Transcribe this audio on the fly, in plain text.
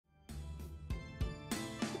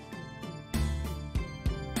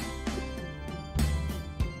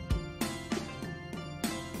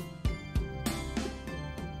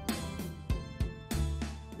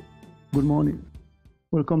Good morning.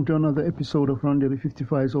 Welcome to another episode of Rondelle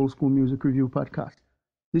 55's Old School Music Review Podcast.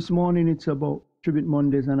 This morning it's about Tribute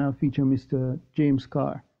Mondays and I'll feature Mr. James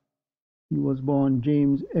Carr. He was born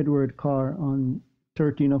James Edward Carr on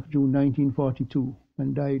 13th of June 1942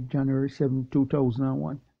 and died January 7,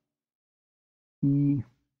 2001. He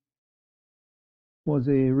was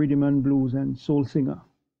a rhythm and blues and soul singer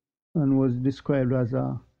and was described as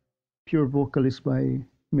a pure vocalist by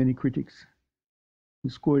many critics. He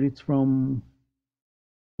scored it for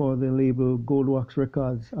the label Goldwax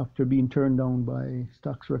Records after being turned down by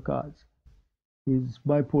Stax Records. His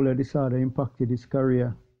bipolar disorder impacted his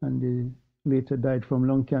career and he later died from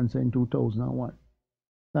lung cancer in 2001.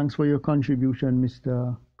 Thanks for your contribution,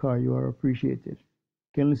 Mr. Carr. You are appreciated.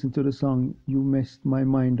 You can listen to the song You Messed My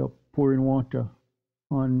Mind Up, Pouring Water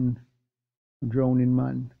on Drowning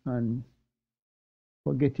Man, and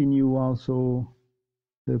Forgetting You also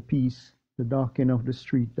the piece The Dark End of the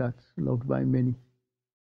Street that's loved by many.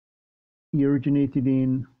 He originated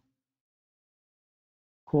in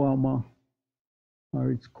Coahoma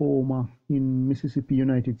in Mississippi,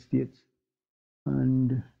 United States,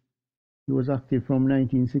 and he was active from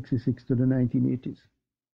 1966 to the 1980s.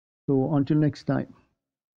 So until next time,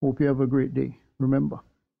 hope you have a great day. Remember,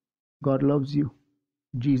 God loves you.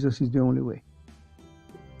 Jesus is the only way.